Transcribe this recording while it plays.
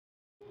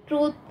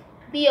truth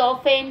we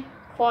often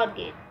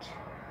forget.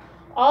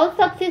 All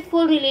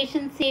successful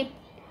relationships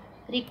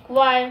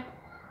require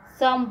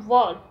some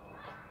work.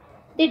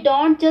 They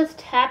don't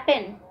just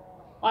happen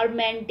or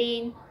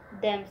maintain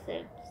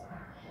themselves.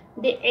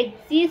 They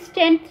exist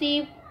and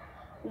thrive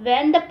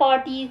when the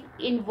parties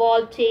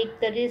involved take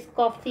the risk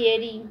of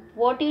sharing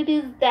what it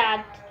is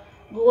that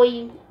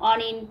going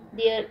on in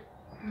their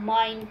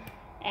mind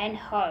and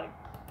heart.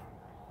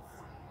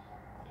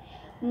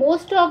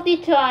 Most of the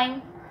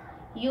time,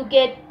 you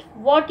get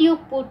what you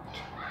put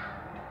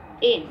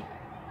in.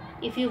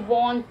 If you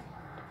want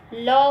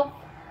love,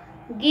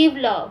 give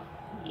love.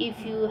 If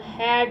you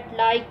had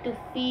like to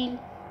feel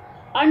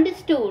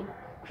understood,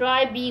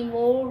 try being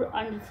more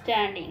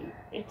understanding.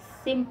 It's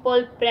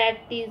simple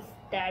practice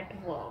that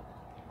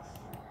works.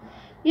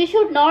 You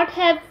should not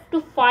have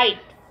to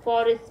fight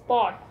for a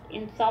spot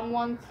in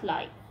someone's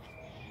life.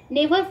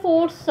 Never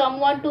force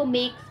someone to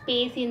make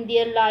space in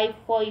their life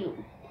for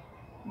you,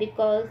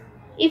 because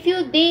if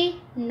you they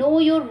know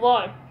your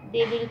worth,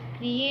 they will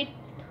create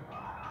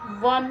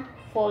one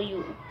for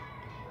you.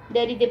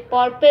 There is a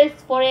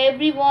purpose for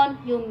everyone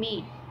you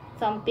meet.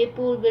 Some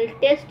people will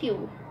test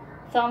you,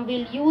 some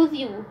will use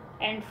you,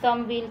 and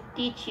some will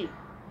teach you.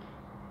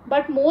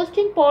 But most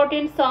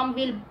important, some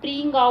will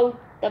bring out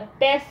the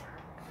best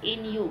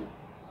in you.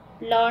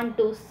 Learn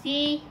to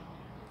see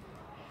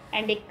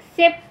and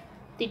accept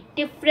the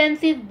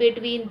differences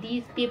between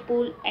these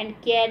people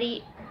and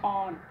carry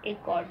on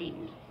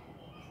accordingly.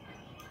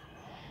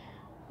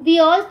 We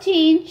all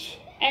change,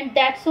 and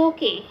that's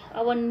okay.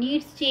 Our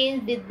needs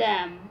change with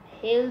them.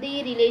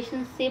 Healthy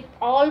relationships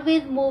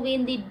always move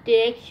in the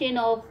direction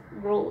of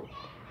growth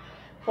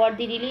for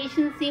the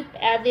relationship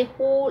as a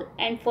whole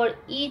and for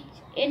each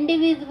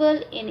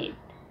individual in it.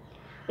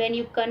 When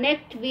you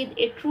connect with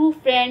a true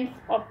friend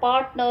or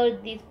partner,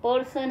 this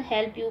person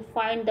helps you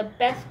find the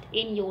best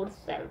in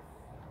yourself.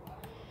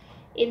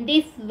 In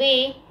this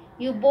way,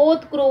 you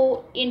both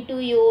grow into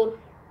your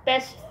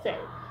best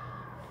self.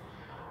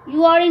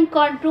 You are in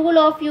control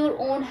of your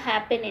own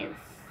happiness.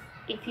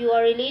 If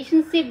your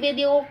relationship with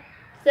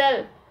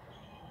yourself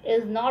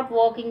is not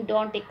working,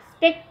 don't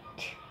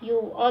expect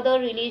your other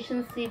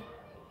relationship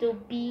to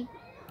be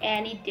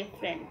any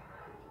different.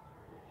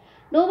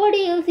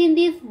 Nobody else in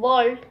this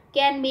world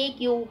can make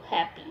you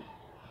happy.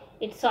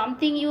 It's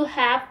something you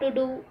have to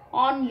do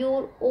on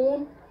your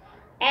own,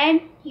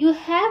 and you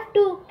have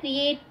to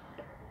create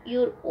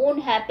your own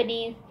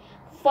happiness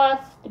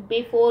first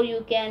before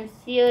you can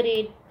share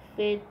it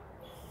with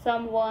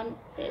someone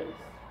else.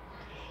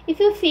 If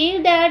you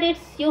feel that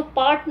it's your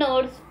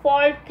partner's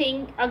fault,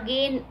 think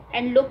again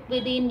and look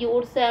within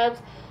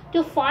yourselves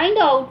to find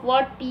out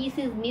what piece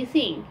is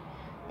missing.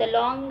 The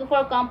longing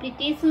for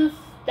completions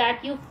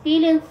that you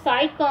feel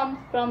inside comes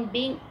from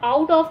being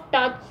out of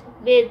touch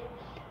with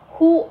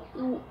who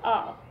you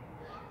are.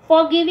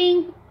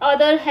 Forgiving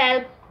others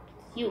helps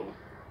you.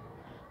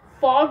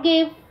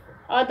 Forgive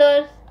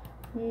others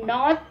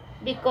not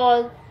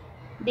because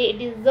they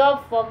deserve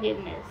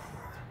forgiveness,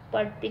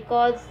 but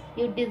because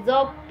you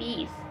deserve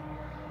peace.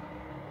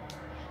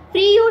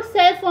 Free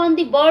yourself on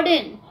the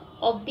burden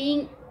of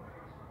being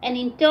an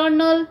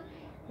internal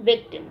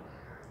victim.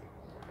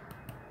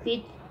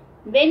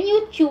 When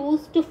you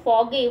choose to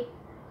forgive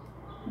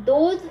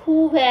those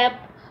who have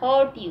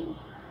hurt you,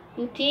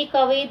 you take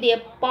away their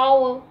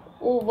power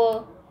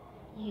over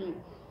you.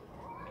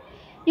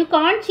 You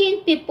can't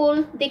change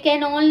people, they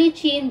can only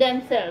change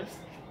themselves.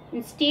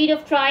 Instead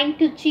of trying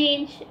to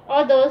change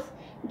others,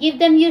 give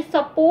them your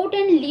support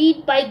and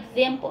lead by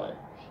example.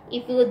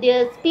 If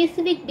there's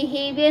specific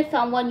behavior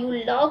someone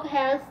you love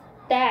has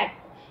that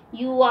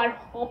you are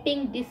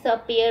hoping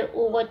disappear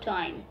over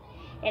time,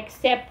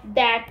 accept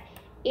that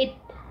it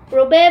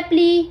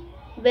probably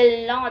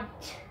will not.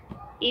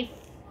 If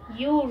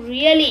you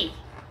really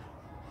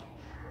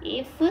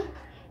if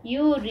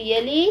you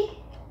really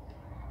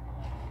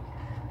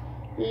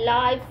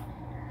life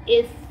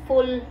is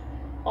full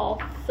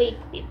of fake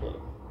people.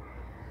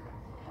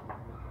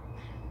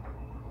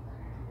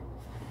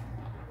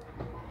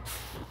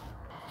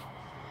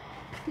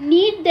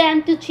 Need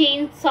them to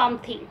change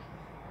something.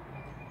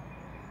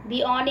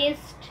 Be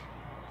honest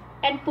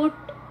and put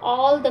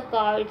all the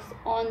cards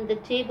on the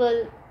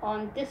table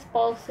on this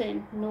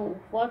person. Know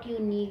what you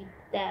need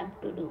them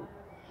to do.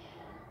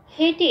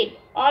 Hated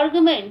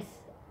arguments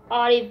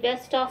are a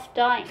waste of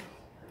time.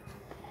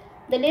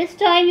 The less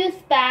time you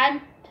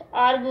spend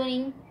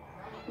arguing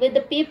with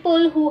the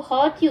people who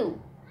hurt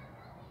you,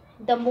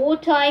 the more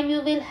time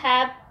you will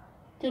have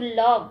to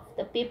love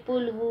the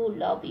people who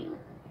love you.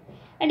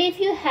 And if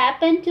you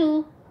happen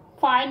to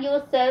find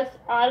yourself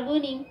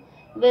arguing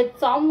with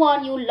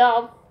someone you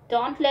love,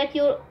 don't let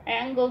your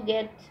anger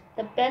get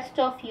the best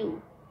of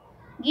you.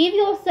 Give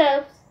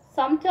yourself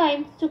some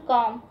time to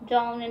calm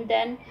down and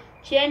then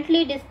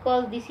gently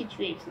discuss the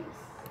situations.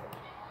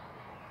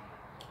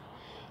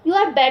 You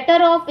are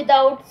better off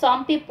without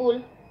some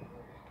people.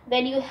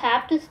 When you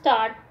have to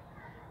start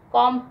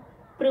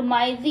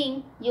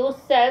compromising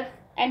yourself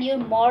and your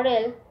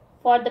moral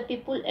for the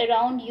people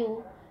around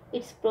you,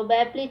 it's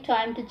probably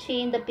time to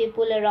change the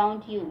people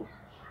around you.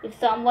 If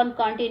someone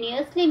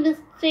continuously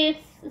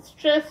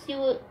mistreats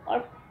you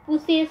or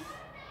pushes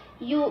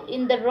you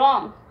in the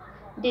wrong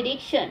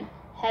direction,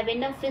 have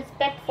enough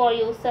respect for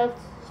yourself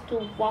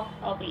to walk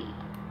away.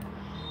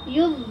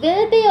 You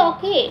will be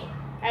okay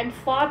and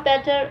far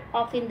better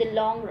off in the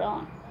long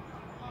run.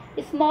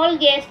 Small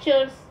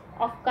gestures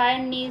of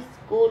kindness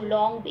go a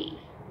long way.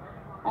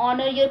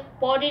 Honor your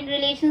important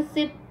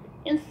relationship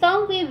in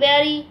some way.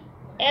 Vary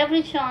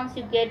every chance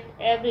you get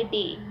every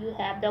day. You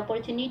have the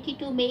opportunity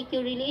to make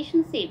your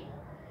relationship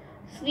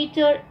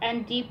sweeter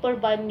and deeper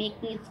by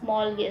making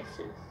small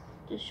gestures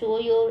to show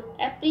your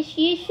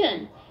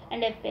appreciation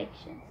and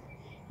affection.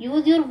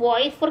 Use your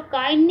voice for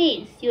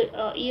kindness, your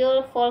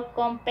ear for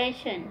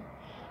compassion,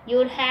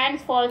 your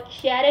hands for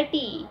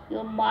charity,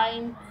 your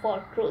mind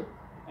for truth,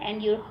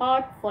 and your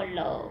heart for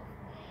love.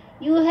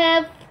 You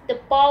have the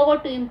power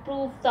to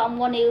improve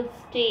someone else's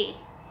day,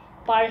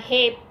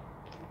 perhaps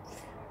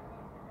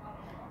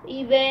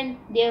even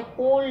their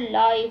whole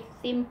life,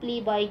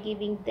 simply by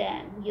giving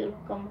them your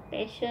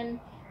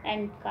compassion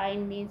and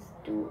kindness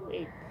to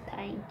it.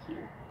 Thank you.